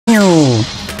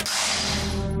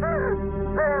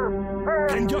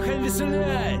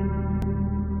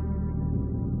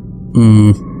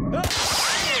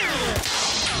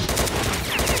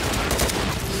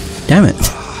Damn it.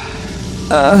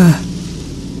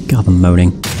 God, I'm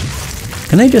moaning.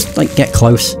 Can they just, like, get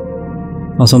close?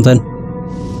 Or something?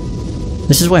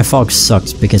 This is where fog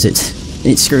sucks, because it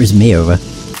screws me over.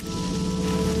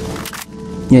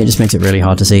 Yeah, it just makes it really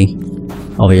hard to see.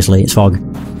 Obviously, it's fog.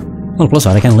 On the plus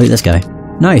side, I can loot this guy.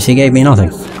 Nice, he gave me nothing.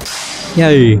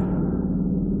 Yay!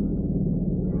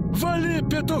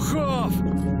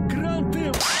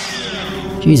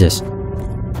 Jesus.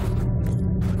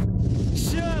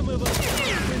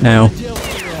 Ow.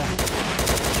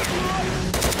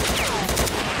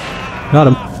 Got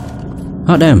him.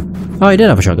 Oh damn. Oh, he did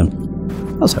have a shotgun.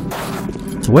 Also.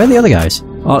 So where are the other guys?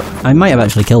 Oh, I might have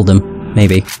actually killed them.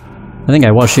 Maybe. I think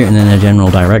I was shooting in a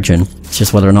general direction. It's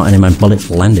just whether or not any of my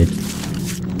bullets landed.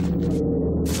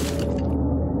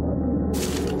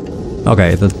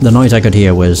 Okay, the noise I could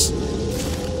hear was...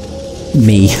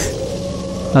 me.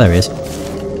 Oh, there he is.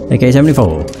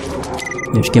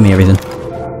 AK-74. Just give me everything.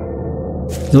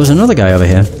 There was another guy over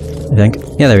here, I think.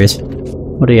 Yeah, there he is.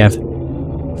 What do you have?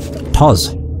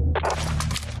 Toz.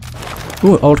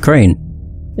 Ooh, old crane.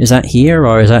 Is that here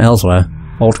or is that elsewhere?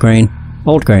 Old crane.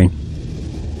 Old crane.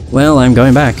 Well, I'm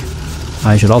going back.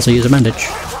 I should also use a bandage.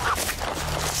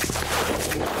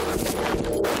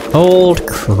 Old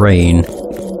crane.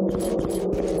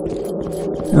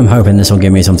 I'm hoping this will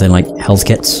give me something like health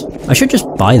kits. I should just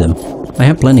buy them. I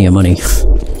have plenty of money,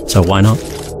 so why not?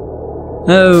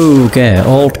 Okay,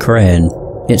 old crane.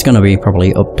 It's gonna be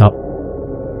probably up top.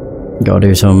 Gotta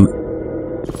do some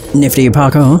nifty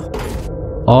parkour.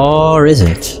 Or is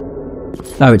it?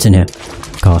 Oh, it's in here.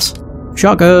 Of course.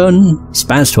 Shotgun!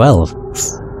 Spans 12.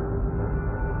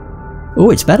 Oh,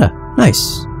 it's better.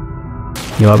 Nice.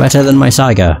 You are better than my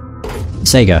Sega.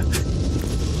 Sega.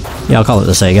 Yeah, I'll call it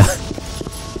the Sega.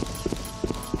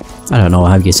 I don't know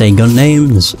how you say gun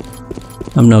names.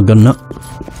 I'm no gun nut.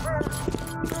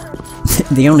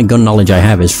 The only gun knowledge I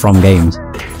have is from games.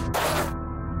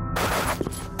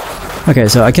 Okay,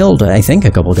 so I killed, I think,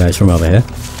 a couple guys from over here.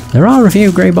 There are a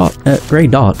few grey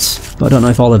dots, but I don't know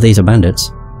if all of these are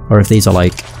bandits. Or if these are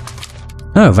like...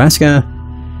 Oh, Vasca...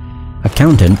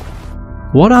 Accountant.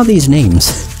 What are these names?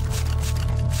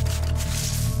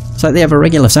 It's like they have a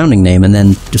regular sounding name and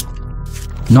then just...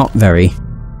 not very...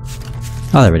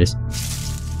 Oh, there it is.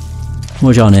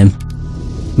 What's your name?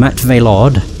 Matt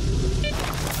Vaylord.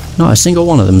 Not a single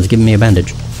one of them has given me a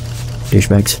bandage.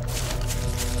 Douchebags.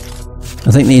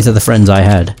 I think these are the friends I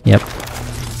had. Yep.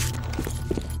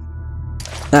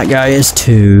 That guy is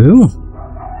too.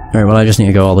 Alright, well I just need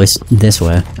to go all this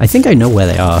way. I think I know where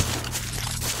they are.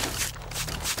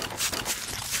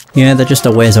 Yeah, they're just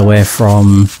a ways away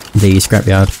from the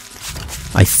scrapyard.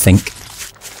 I think.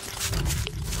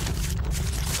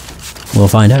 We'll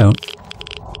find out.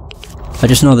 I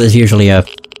just know there's usually a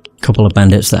couple of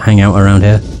bandits that hang out around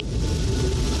here.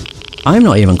 I'm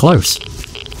not even close.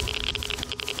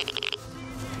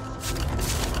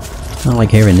 I don't like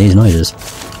hearing these noises.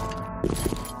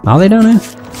 Are they down here?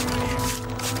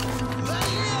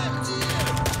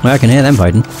 Well, I can hear them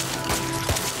fighting.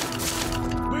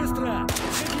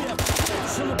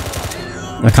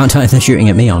 I can't tell if they're shooting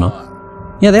at me or not.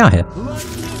 Yeah, they are here.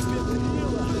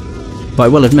 But I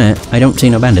will admit, I don't see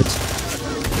no bandits.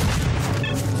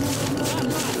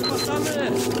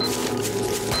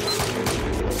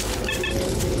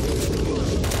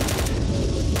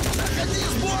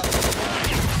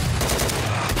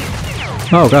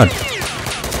 Oh god.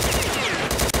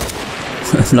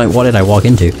 Like, what did I walk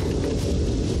into?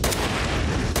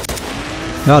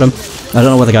 Got him. I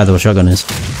don't know where the guy with the shotgun is.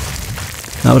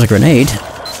 That was a grenade.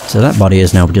 So that body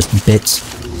is now just bits.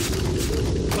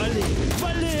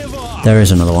 There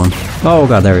is another one. Oh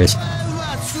god, there he is. I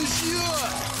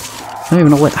don't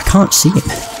even know where- I can't see him.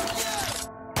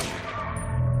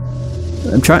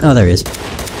 I'm trying- oh, there he is.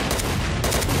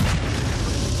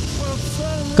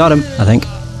 Got him, I think.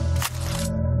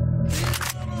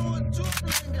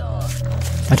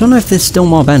 I don't know if there's still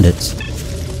more bandits.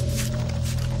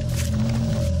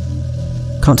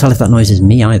 Can't tell if that noise is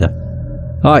me either.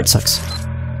 Oh, it sucks.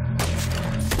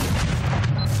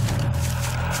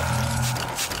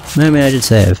 Maybe I did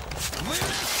save.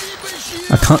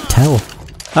 I can't tell.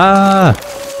 Ah!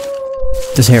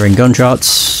 Just hearing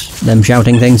gunshots, them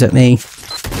shouting things at me.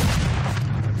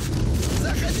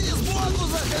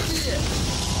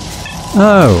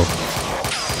 Oh!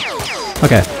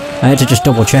 Okay, I had to just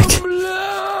double check.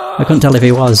 I couldn't tell if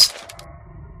he was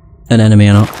an enemy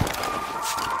or not.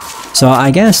 So I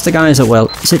guess the guys that were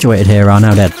situated here are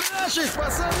now dead.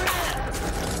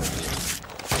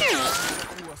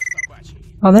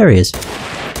 Oh, there he is.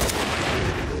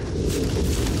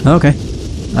 Okay.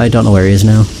 I don't know where he is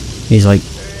now. He's like...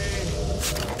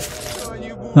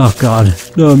 Oh god.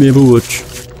 No, me buć.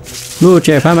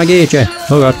 Bucie, pomagajcie!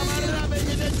 Oh god.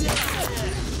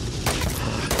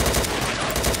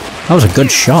 That was a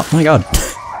good shot, my god.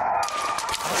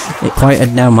 It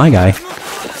quieted down my guy.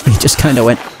 He just kind of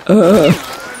went... Oh,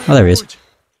 there he is.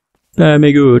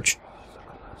 Pomagajcie.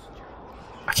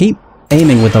 I keep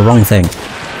aiming with the wrong thing.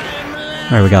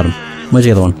 Alright, we got him. Where's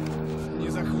the other one?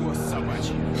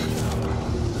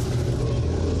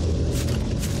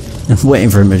 I'm waiting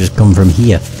for him to just come from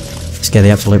here. Scare the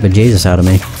absolute bejesus out of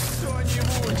me.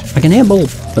 I can hear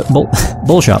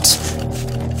bull shots.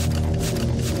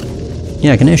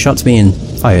 Yeah, I can hear shots being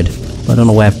fired, but I don't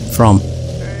know where from.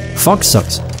 Fog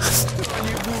sucks.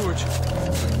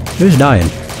 Who's dying?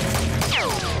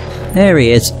 There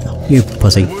he is. You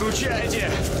pussy.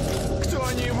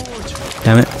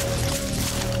 Damn it.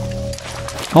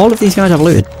 All of these guys have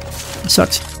looted. It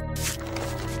sucks.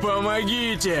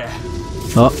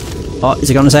 Oh, is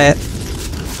he gonna say it?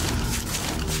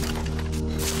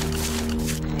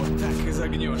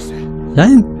 Is that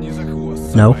him?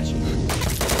 No.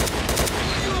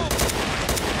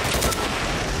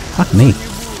 Fuck me.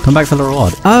 Come back for the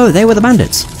reward. Oh, they were the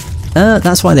bandits.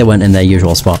 That's why they weren't in their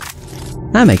usual spot.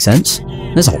 That makes sense.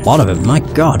 There's a lot of them, my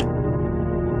god.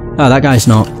 Oh, that guy's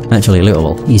not actually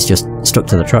lootable. He's just stuck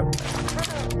to the truck.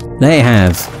 They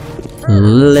have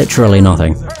literally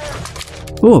nothing.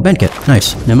 Ooh, a medkit.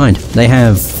 Nice. Never mind. They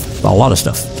have a lot of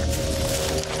stuff.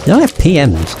 They don't have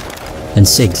PMs and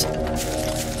SIGs.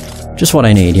 Just what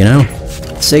I need, you know?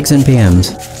 SIGs and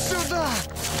PMs.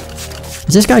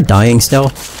 Is this guy dying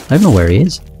still? I don't know where he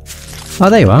is. Oh,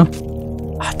 there you are.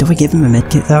 Do we give him a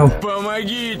medkit though?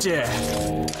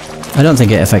 I don't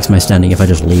think it affects my standing if I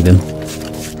just leave him.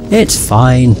 It's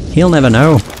fine. He'll never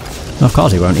know. Of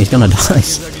course he won't. He's gonna die.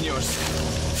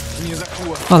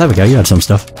 Oh, there we go. You had some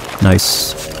stuff.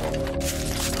 Nice.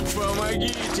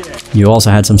 You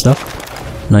also had some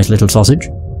stuff. Nice little sausage.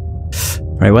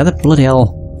 Right, where the bloody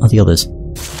hell are the others?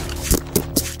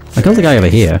 I killed the guy over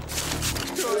here.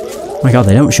 My god,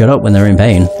 they don't shut up when they're in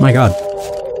pain. My god.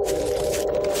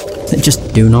 They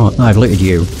just do not. Oh, I've looted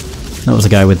you. That was the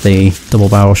guy with the double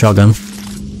barrel shotgun.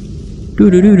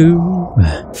 Doo-doo-doo-doo.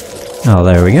 Oh,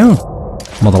 there we go.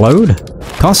 Mother load.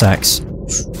 Cossacks.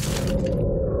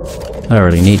 I don't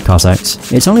really need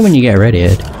Cossacks. It's only when you get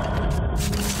irradiated.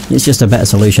 It's just a better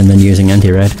solution than using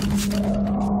anti-red.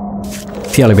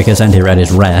 Purely because anti-red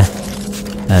is rare.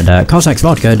 And Cossacks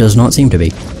vodka does not seem to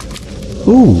be.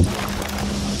 Ooh.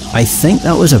 I think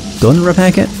that was a gun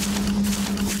repair kit?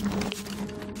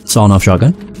 Sawn-off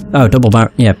shotgun. Oh, double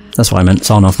barrel. Yeah, that's what I meant.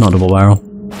 Sawn-off, not double barrel.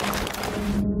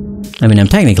 I mean, I'm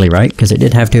technically right, because it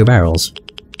did have 2 barrels.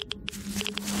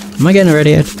 Am I getting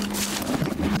irradiated?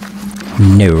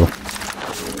 No.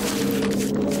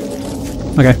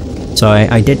 Okay, so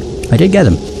I did get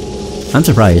them. I'm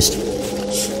surprised.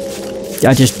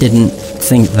 I just didn't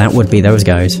think that would be those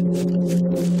guys.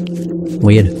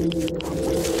 Weird.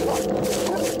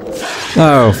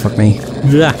 Oh, fuck me.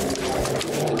 Blah.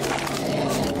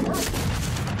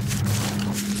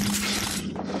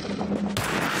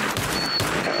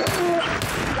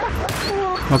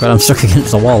 Oh god, I'm stuck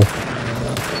against the wall.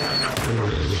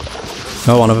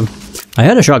 Oh, one of them. I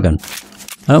heard a shotgun.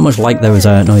 I don't much like those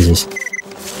noises.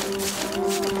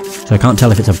 So I can't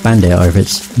tell if it's a bandit or if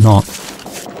it's not.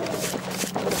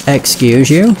 Excuse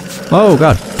you? Oh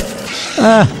god.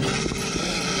 Ah!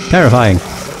 Terrifying.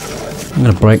 I'm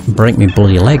gonna break me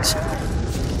bloody legs.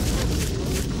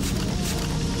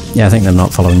 Yeah, I think they're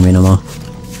not following me no more.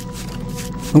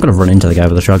 I'm gonna run into the guy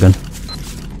with the shotgun.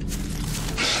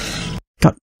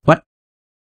 God, what?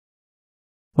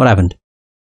 What happened?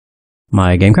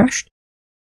 My game crashed?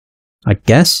 I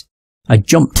guess? I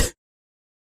jumped.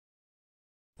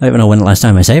 I don't know when the last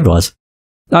time I saved was.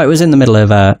 Oh, it was in the middle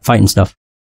of fighting stuff.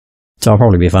 So I'll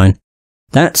probably be fine.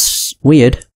 That's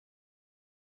weird.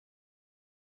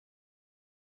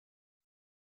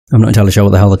 I'm not entirely sure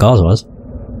what the hell the cause was.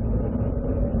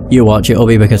 You watch, it'll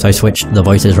be because I switched the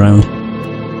voices around.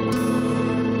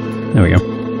 There we go.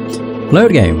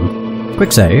 Load game.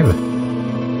 Quick save.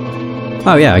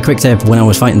 Oh yeah, I quick saved when I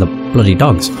was fighting the bloody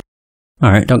dogs.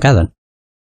 Alright, don't care then.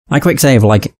 I quick save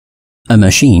like a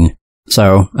machine,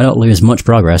 so I don't lose much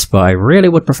progress, but I really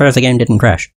would prefer if the game didn't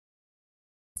crash.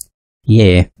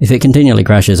 Yeah, if it continually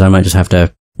crashes I might just have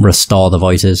to restore the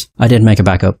voices. I did make a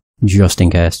backup, just in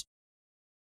case.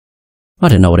 I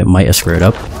didn't know what it might have screwed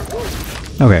up.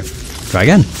 Okay, try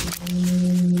again.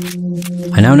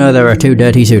 I now know there are 2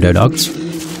 dirty pseudo dogs,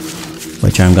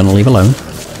 which I'm gonna leave alone.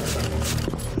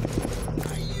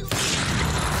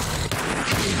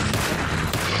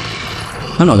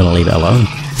 I'm not gonna leave it alone.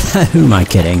 Who am I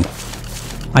kidding?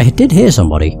 I did hear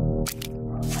somebody.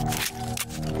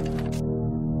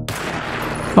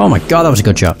 Oh my god, that was a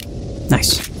good shot.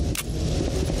 Nice.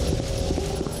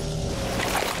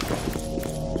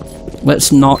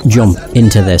 Let's not jump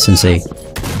into this and see.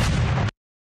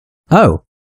 Oh.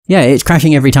 Yeah, it's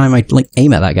crashing every time I, like,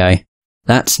 aim at that guy.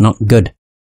 That's not good.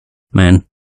 Man.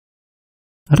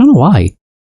 I don't know why.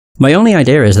 My only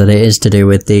idea is that it is to do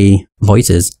with the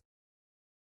voices.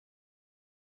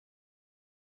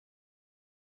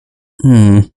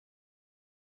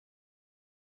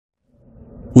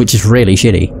 Which is really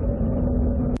shitty.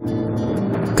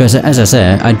 Because, as I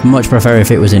say, I'd much prefer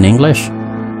if it was in English.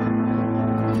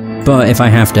 But if I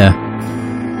have to,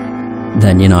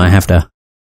 then, you know, I have to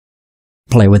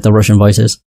play with the Russian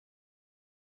voices.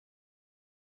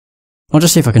 I'll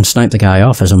just see if I can snipe the guy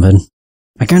off or something.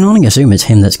 I can only assume it's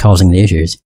him that's causing the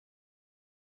issues.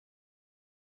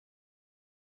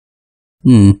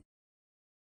 But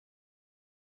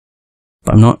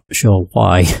I'm not sure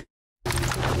why.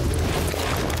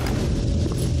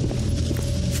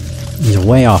 He's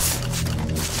way off.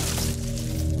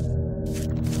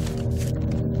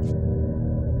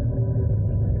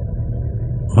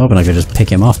 I'm hoping I could just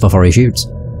pick him off before he shoots.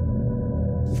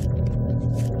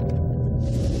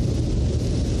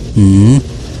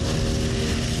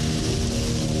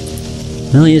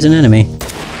 Well, he is an enemy.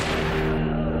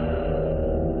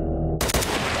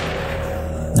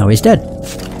 No, he's dead.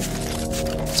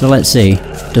 So let's see.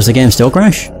 Does the game still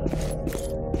crash?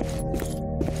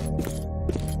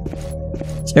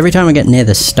 So every time I get near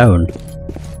the stone.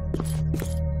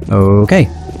 Okay.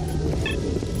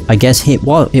 I guess it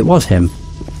was him.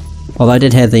 Although I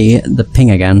did hear the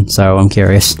ping again, so I'm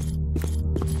curious.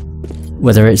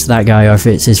 Whether it's that guy or if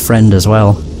it's his friend as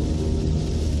well.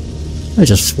 They're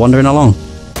just wandering along.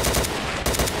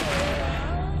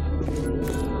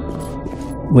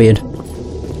 Weird.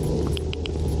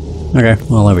 Okay,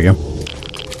 well there we go.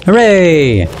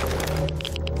 Hooray!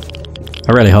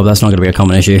 I really hope that's not going to be a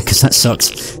common issue, because that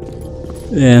sucks.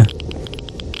 Yeah.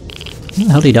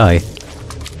 How did he die?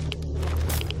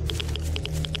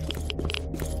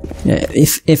 Yeah,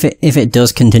 if it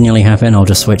does continually happen, I'll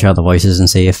just switch out the voices and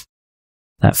see if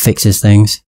that fixes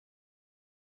things.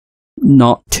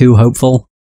 Not too hopeful.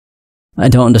 I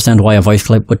don't understand why a voice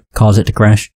clip would cause it to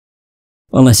crash.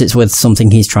 Unless it's with something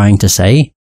he's trying to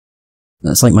say.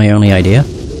 That's like my only idea.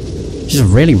 It's just a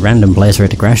really random place for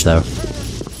it to crash though.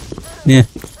 Yeah.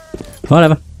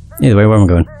 Whatever. Either way, where am I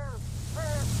going?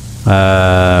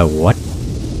 What?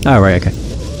 Oh, right, okay.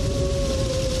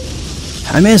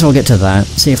 I may as well get to that,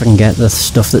 see if I can get the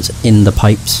stuff that's in the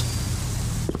pipes.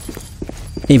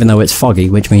 Even though it's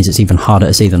foggy, which means it's even harder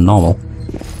to see than normal.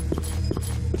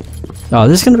 Oh,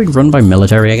 this is going to be run by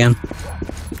military again?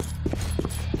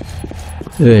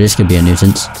 Ugh, this could be a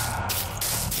nuisance.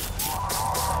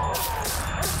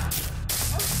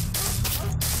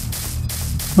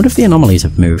 What if the anomalies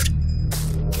have moved?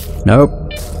 Nope.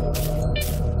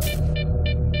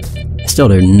 I still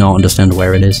do not understand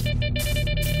where it is.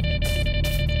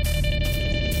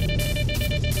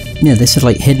 Yeah, this is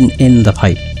like hidden in the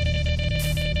pipe.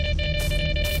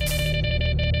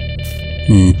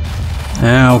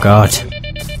 Oh god.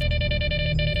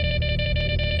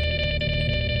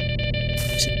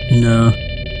 No.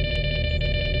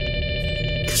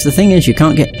 Because the thing is, you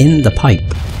can't get in the pipe.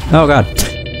 Oh god.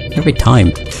 Every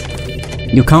time.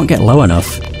 You can't get low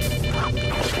enough.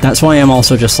 That's why I'm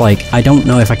also just like, I don't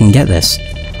know if I can get this.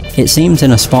 It seems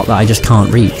in a spot that I just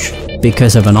can't reach,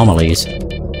 because of anomalies.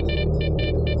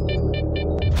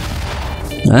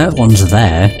 That one's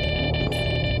there.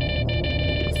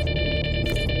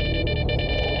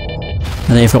 And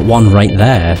then you've got one right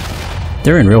there.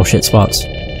 They're in real shit spots.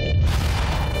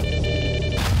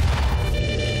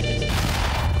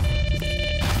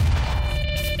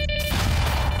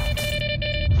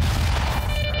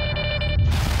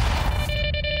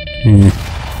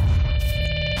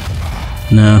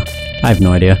 No, I have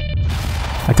no idea.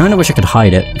 I kinda wish I could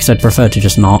hide it, because I'd prefer to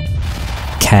just not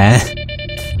care.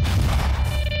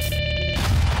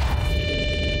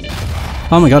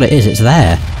 Oh my god, it is, it's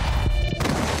there!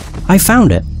 I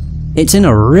found it! It's in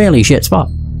a really shit spot.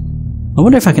 I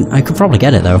wonder if I could probably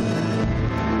get it though.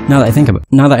 Now that I think about it,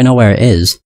 now that I know where it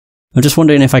is. I'm just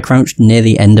wondering if I crouched near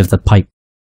the end of the pipe,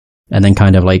 and then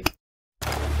kind of like,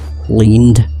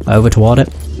 leaned over toward it.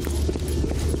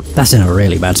 That's in a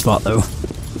really bad spot though.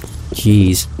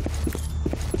 Jeez.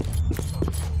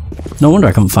 No wonder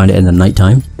I couldn't find it in the night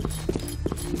time.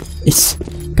 It's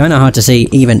kinda hard to see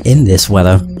even in this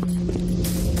weather.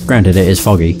 Granted, it is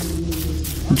foggy,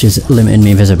 which is limiting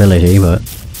me visibility, but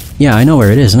yeah, I know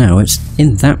where it is now. It's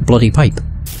in that bloody pipe.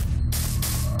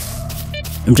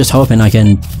 I'm just hoping I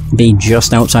can be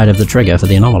just outside of the trigger for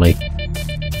the anomaly.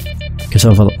 Because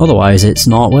otherwise it's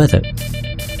not worth it.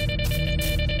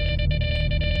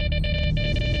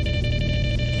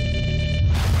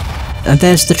 And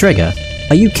there's the trigger.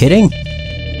 Are you kidding?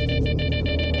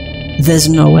 There's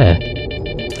nowhere.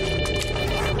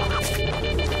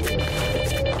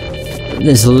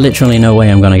 There's literally no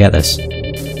way I'm gonna get this.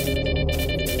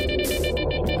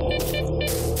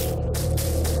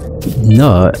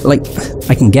 No, like,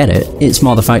 I can get it. It's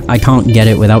more the fact I can't get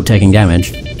it without taking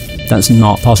damage. That's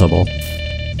not possible.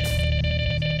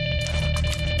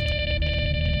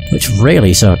 Which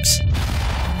really sucks.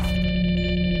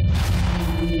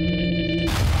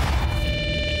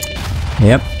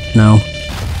 Yep, no.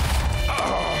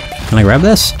 Can I grab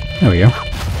this? There we go.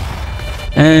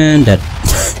 And dead.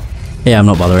 Yeah, I'm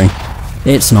not bothering.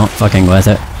 It's not fucking worth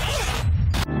it.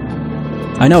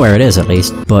 I know where it is at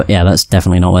least, but yeah, that's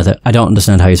definitely not worth it. I don't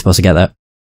understand how you're supposed to get that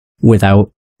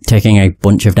without taking a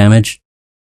bunch of damage.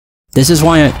 This is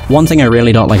why one thing I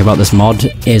really don't like about this mod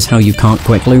is how you can't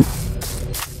quick loot.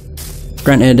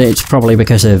 Granted, it's probably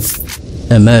because of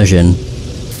immersion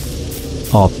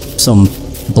or some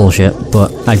bullshit,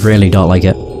 but I really don't like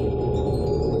it.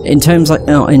 In terms like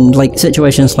in like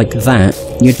situations like that,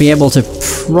 you'd be able to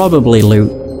probably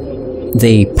loot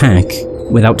the pack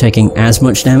without taking as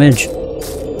much damage.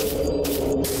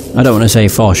 I don't want to say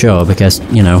for sure because,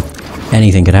 you know,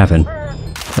 anything could happen.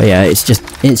 But yeah, it's just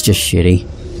shitty.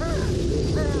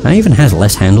 That even has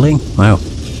less handling? Wow.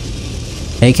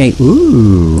 AK,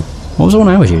 ooh! What was the one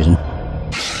I was using?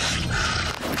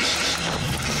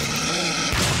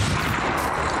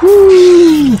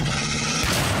 Woo!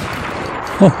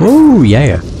 Oh,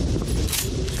 yeah!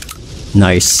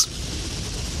 Nice.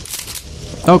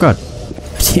 Oh god.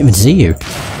 I didn't even see you.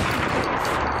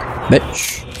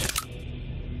 Bitch.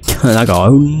 I got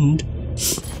owned.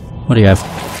 What do you have?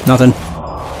 Nothing.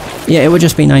 Yeah, it would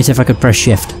just be nice if I could press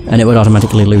shift and it would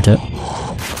automatically loot it.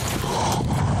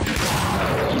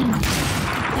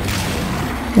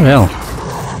 What the hell?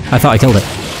 I thought I killed it.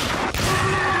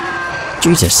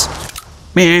 Jesus.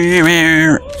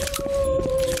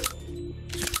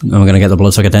 I'm gonna get the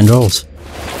bloodsucker tendrils.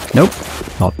 Nope.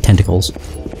 Not tentacles.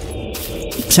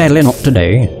 Sadly not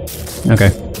today.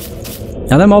 Okay.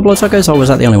 Are there more bloodsuckers or was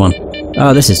that the only one?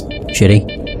 Oh, this is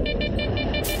shitty.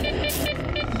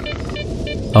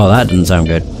 Oh, that doesn't sound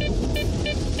good.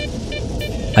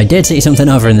 I did see something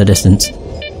over in the distance.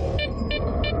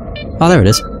 Oh, there it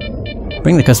is.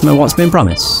 Bring the customer what's been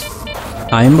promised.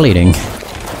 I am bleeding.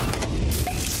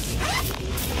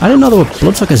 I didn't know there were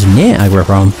bloodsuckers near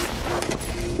Agroprom.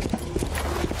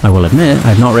 I will admit,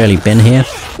 I've not really been here.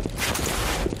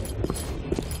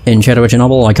 In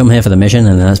Chernobyl, I come here for the mission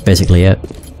and that's basically it.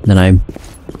 Then I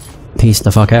peace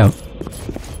the fuck out.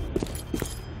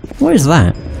 What is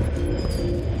that?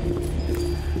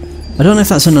 I don't know if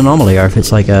that's an anomaly or if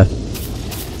it's like a...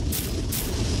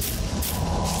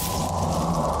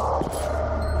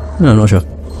 No, I'm not sure.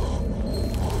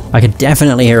 I could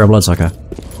definitely hear a bloodsucker.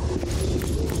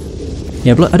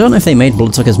 Yeah, I don't know if they made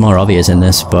bloodsuckers more obvious in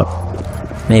this, but...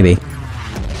 maybe.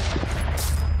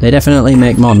 They definitely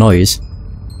make more noise.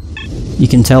 You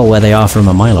can tell where they are from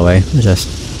a mile away. It's just...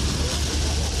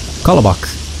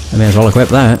 Collarbock. I may as well equip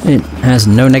that. It has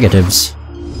no negatives.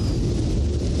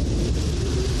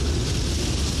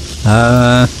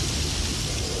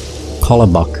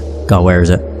 Collarbock. God, where is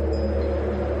it?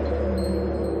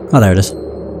 Oh, there it is.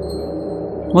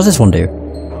 What's this one do?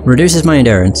 Reduces my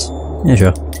endurance. Yeah,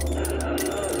 sure.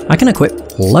 I can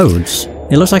equip loads.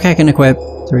 It looks like I can equip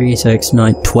 3, 6,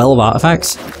 9, 12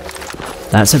 artifacts.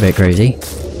 That's a bit crazy.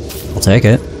 I'll take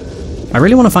it. I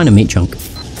really want to find a meat chunk.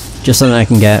 Just so that I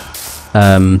can get,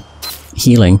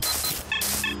 healing.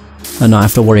 And not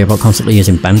have to worry about constantly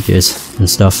using bandages and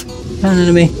stuff. An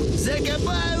enemy.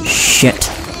 Shit.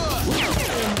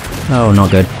 Oh,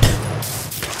 not good.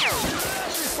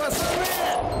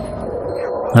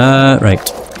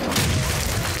 Right.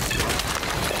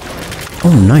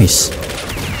 Oh, nice.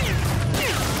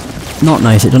 Not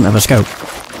nice, it doesn't have a scope.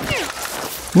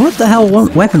 What the hell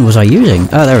weapon was I using?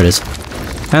 Oh, there it is.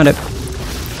 Found it.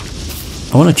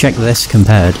 I want to check this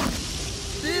compared.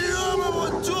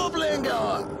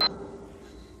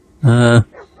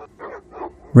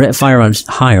 Rate of fire is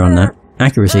higher on that.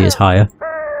 Accuracy is higher.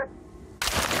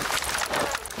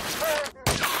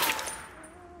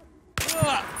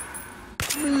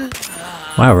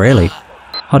 Wow, really?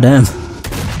 Oh, damn.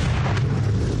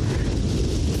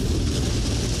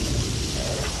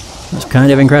 That's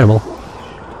kind of incredible.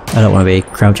 I don't want to be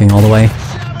crouching all the way.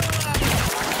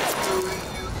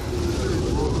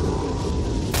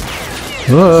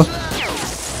 Whoa!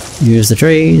 Use the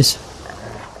trees.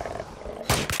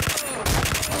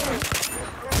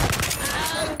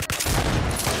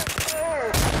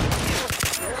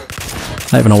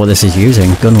 don't even know what this is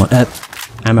using,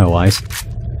 ammo-wise.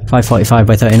 545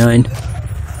 by 39.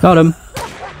 Got him!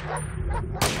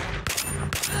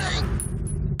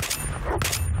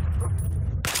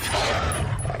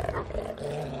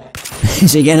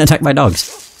 Is he getting attacked by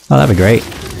dogs? Oh, that'd be great.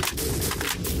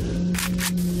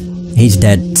 He's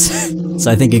dead.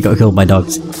 So I think he got killed by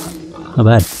dogs. Not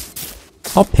bad.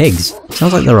 Oh, pigs.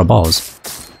 Sounds like they're a boss.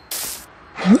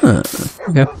 Huh,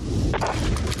 okay.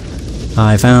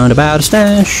 I found a bad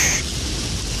stash.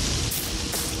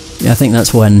 Yeah, I think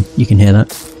that's when you can hear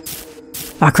that.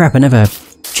 Ah crap, I never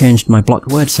changed my blocked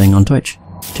words thing on Twitch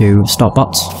to stop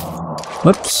bots.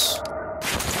 Whoops.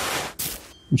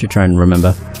 I should try and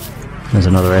remember. There's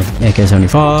another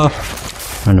AK-74.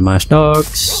 Randomized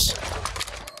dogs. I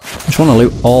just want to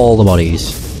loot all the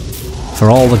bodies. For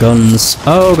all the guns.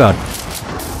 Oh god.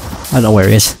 I don't know where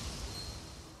he is.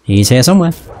 He's here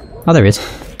somewhere. Oh, there he is.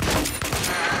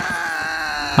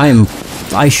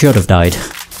 I should have died.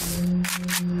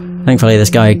 Thankfully this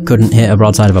guy couldn't hit a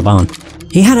broadside of a barn.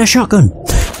 He had a shotgun!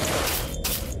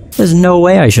 There's no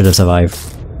way I should have survived.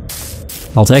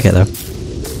 I'll take it though.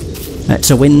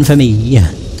 It's a win for me.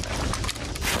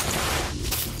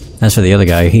 As for the other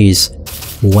guy, he's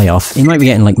way off. He might be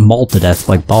getting like mauled to death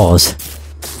by boars.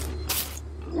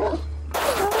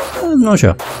 I'm not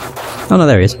sure. Oh no,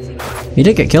 there he is. He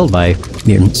did get killed by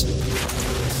mutants.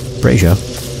 Pretty sure.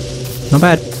 Not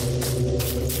bad.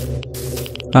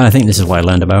 I think this is what I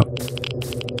learned about.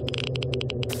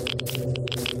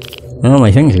 Oh,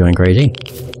 my things are going crazy.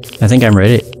 I think I'm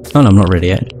ready. Oh no, I'm not ready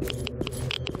yet.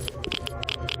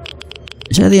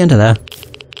 Is it at the end of there?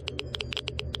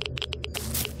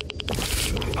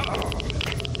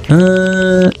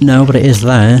 No, but it is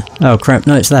there. Oh crap,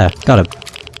 no, it's there. Got him.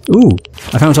 Ooh,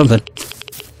 I found something.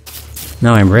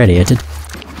 Now I'm radiated.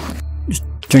 Just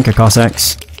drink a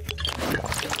Cossacks.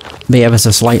 Be ever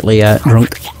so slightly,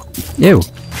 drunk. Ew.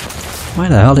 Why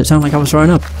the hell did it sound like I was throwing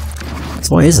up?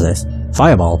 So what is this?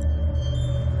 Fireball.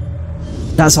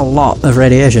 That's a lot of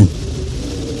radiation.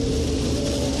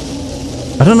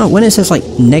 I don't know, when it says like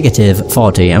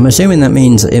 -40, I'm assuming that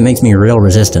means it makes me real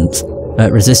resistant.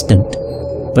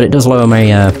 But it does lower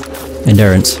my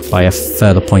endurance by a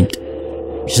further point.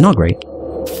 Which is not great.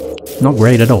 Not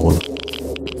great at all.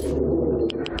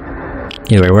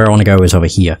 Anyway, where I want to go is over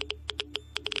here.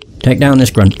 Take down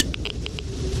this grunt.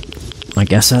 I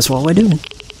guess that's what we're doing.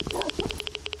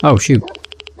 Oh shoot.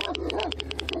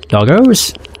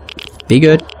 Doggos? Be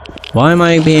good. Why am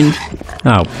I being...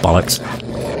 Oh, bollocks.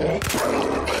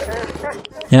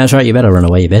 Yeah, that's right, you better run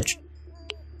away, you bitch.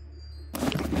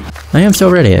 I am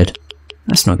still radiated.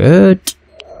 That's not good.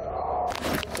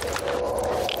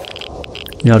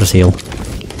 Yeah, I'll just heal.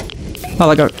 Oh,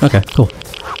 I got... Okay, cool.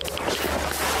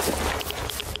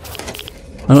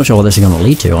 I'm not sure what this is going to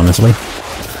lead to, honestly.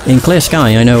 In Clear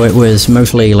Sky, I know it was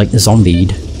mostly, like,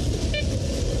 zombied.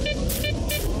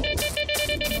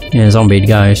 Yeah, zombied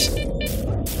guys.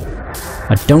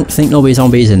 I don't think there'll be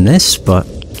zombies in this, but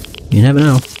you never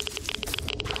know.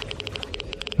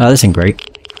 Oh, this ain't great.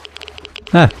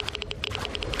 Ah.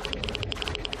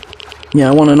 Yeah,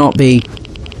 I want to not be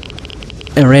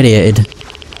irradiated.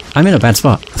 I'm in a bad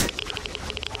spot.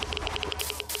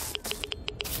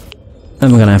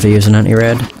 I'm gonna have to use an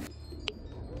anti-rad.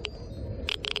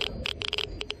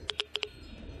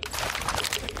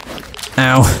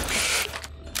 Ow.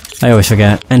 I always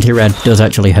forget, anti-rad does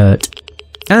actually hurt.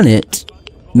 And it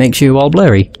makes you all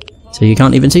blurry, so you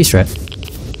can't even see straight.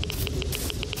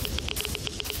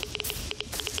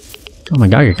 Oh, my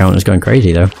Geiger count is going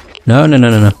crazy though. No, no, no,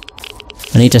 no, no.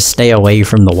 I need to stay away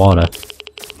from the water.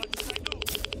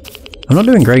 I'm not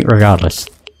doing great regardless.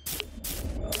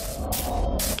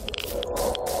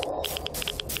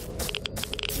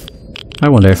 I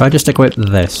wonder if I just equip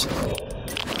this.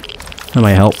 That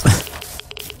might help.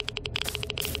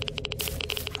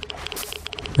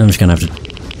 I'm just gonna have to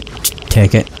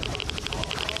take it.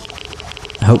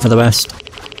 Hope for the best.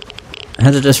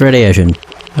 Hazardous radiation.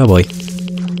 Oh boy.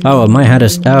 Oh, my head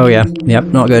is... Oh yeah. Yep,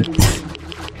 not good.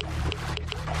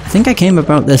 I think I came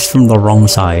about this from the wrong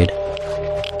side.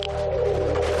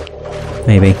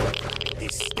 Maybe.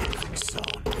 This zone.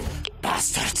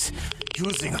 Bastards!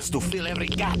 Using us to fill every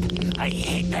gap. I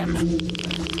hate them.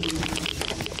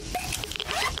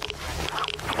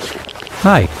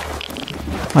 Hi.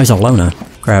 Oh, he's a loner.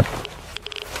 Crap.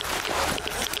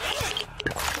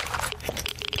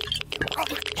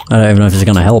 I don't even know if it's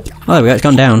gonna help. Oh, there we go, it's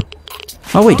gone down.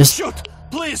 Oh wait, just... Shoot!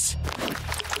 Please!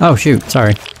 Oh shoot,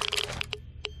 sorry.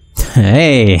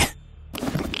 Hey!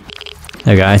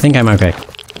 There we go, I think I'm okay.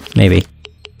 Maybe.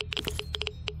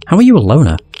 How are you a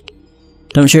loner?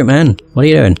 Don't shoot, man. What are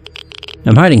you doing?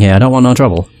 I'm hiding here, I don't want no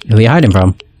trouble. Who are you hiding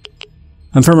from?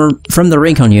 I'm from the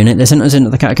recon unit. They sent us into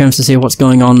the catacombs to see what's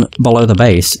going on below the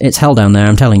base. It's hell down there,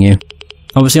 I'm telling you.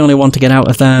 I was the only one to get out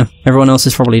of there. Everyone else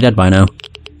is probably dead by now.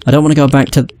 I don't want to go back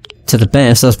to the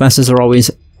base. Those bastards are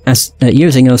always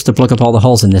using us to plug up all the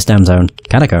holes in this damn zone.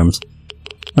 Catacombs.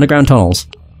 Underground tunnels.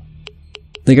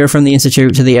 They go from the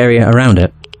Institute to the area around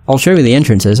it. I'll show you the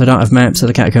entrances. I don't have maps of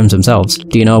the catacombs themselves.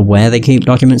 Do you know where they keep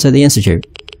documents at the Institute?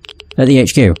 At the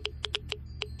HQ.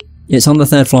 It's on the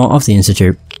 3rd floor of the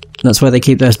Institute. That's where they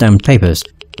keep those damned papers.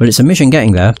 But it's a mission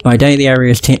getting there. By day the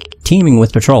area is teeming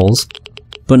with patrols,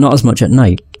 but not as much at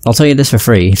night. I'll tell you this for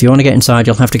free. If you want to get inside,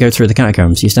 you'll have to go through the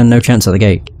catacombs. You stand no chance at the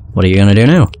gate. What are you gonna do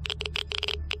now?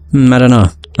 I don't know.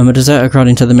 I'm a deserter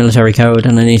according to the military code,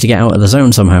 and I need to get out of the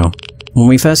zone somehow. When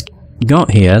we first got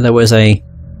here, there was a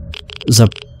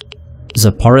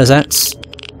Zaporizets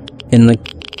in the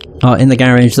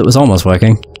garage that was almost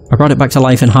working. I brought it back to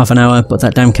life in half an hour, but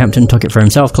that damn captain took it for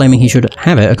himself, claiming he should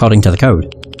have it according to the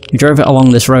code. He drove it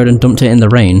along this road and dumped it in the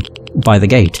rain by the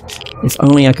gate. If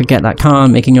only I could get that car,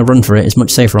 making a run for it is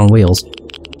much safer on wheels.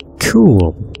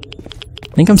 Cool.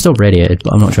 I think I'm still radiated,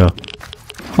 but I'm not sure.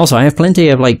 Also, I have plenty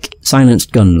of, like,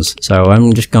 silenced guns, so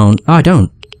I'm just going... Oh, I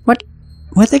don't. What?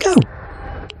 Where'd they go?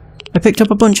 I picked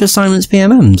up a bunch of silenced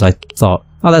PMMs, I thought.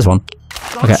 Oh, there's one.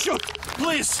 Okay.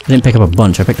 I didn't pick up a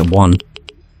bunch, I picked up one.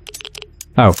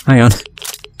 Oh, hang on.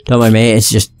 Don't mind me, it's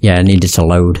just... Yeah, I needed to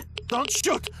load. Don't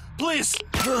shoot, please.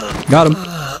 Got him.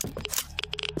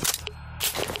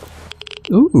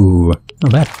 Ooh,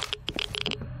 not bad.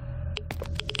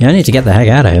 Yeah, I need to get the heck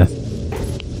out of here.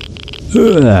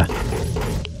 Ugh.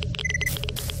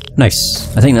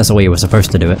 Nice. I think that's the way you were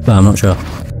supposed to do it, but I'm not sure.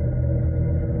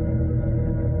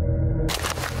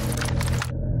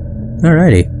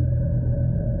 Alrighty.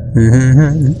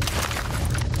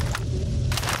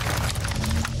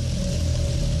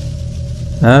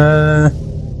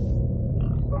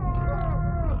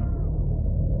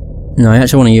 No, I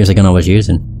actually want to use the gun I was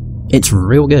using. It's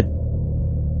real good.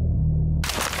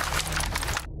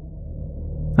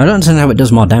 I don't understand how it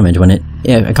does more damage when it...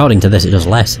 Yeah, according to this, it does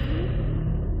less.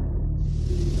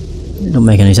 It don't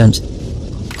make any sense.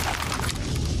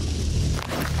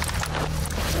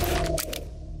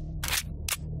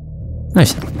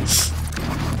 Nice.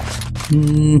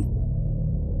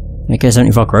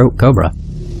 AK-74 Cobra.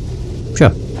 Sure.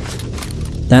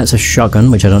 That's a shotgun,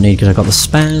 which I don't need because I've got the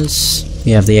spares.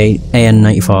 We have the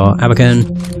AN-94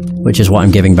 Abacan, which is what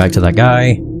I'm giving back to that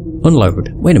guy.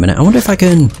 Unload. Wait a minute, I wonder if I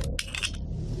can...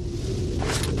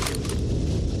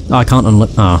 Oh, I can't unload...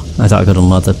 Oh, I thought I could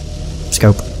unload the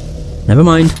scope. Never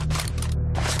mind.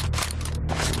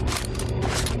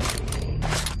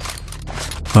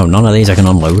 Oh, none of these I can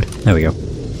unload. There we go.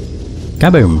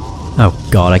 Kaboom! Oh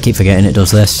god, I keep forgetting it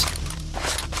does this.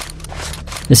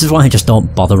 This is why I just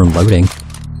don't bother unloading.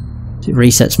 It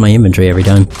resets my inventory every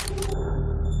time.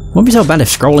 Wouldn't be so bad if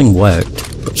scrolling worked,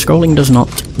 but scrolling does not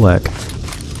work.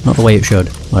 Not the way it should.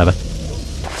 Whatever.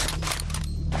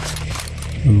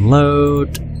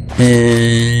 Unload...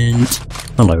 and...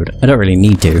 unload. I don't really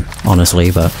need to,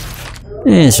 honestly, but...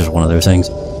 it's just one of those things.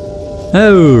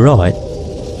 Oh, right.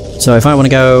 So if I want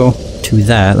to go to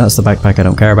that, that's the backpack I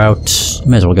don't care about.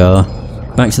 May as well go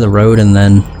back to the road and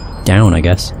then down, I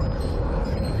guess.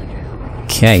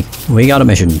 Okay, we got a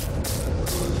mission.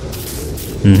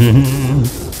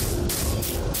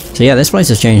 So yeah, this place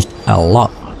has changed a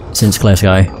lot since Clear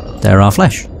Sky. There are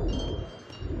flesh.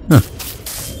 Huh.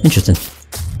 Interesting.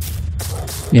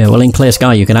 Yeah, well in Clear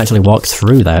Sky you can actually walk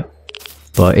through that.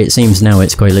 But it seems now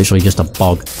it's quite literally just a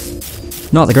bog.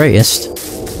 Not the greatest.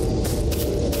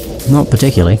 Not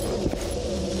particularly.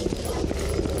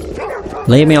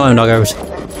 Leave me alone, doggos.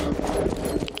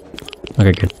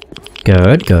 Okay, good.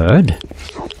 Good, good.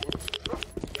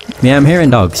 Yeah, I'm hearing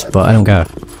dogs, but I don't care.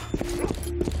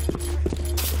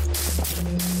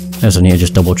 I also need to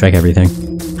just double check everything.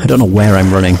 I don't know where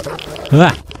I'm running.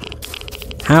 Ah!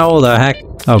 How the heck?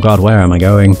 Oh god, where am I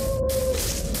going?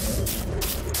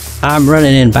 I'm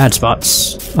running in bad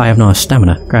spots. I have no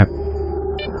stamina. Crap.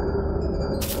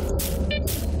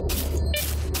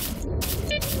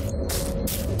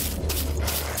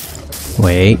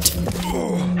 Wait.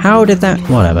 How did that...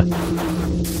 whatever.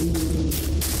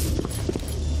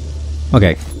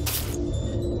 Okay.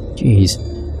 Jeez.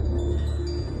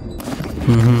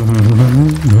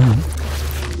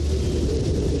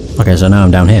 Okay, so now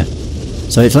I'm down here.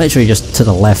 So it's literally just to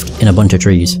the left in a bunch of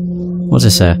trees. What's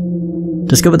this say?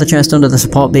 Discovered the chest under the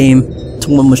support beam.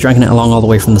 Someone was dragging it along all the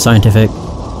way from the Scientific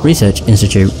Research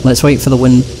Institute. Let's wait for the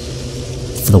wind...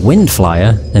 for the wind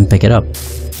flyer, then pick it up.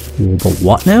 The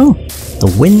what now?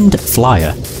 The wind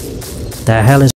flyer. The hell is...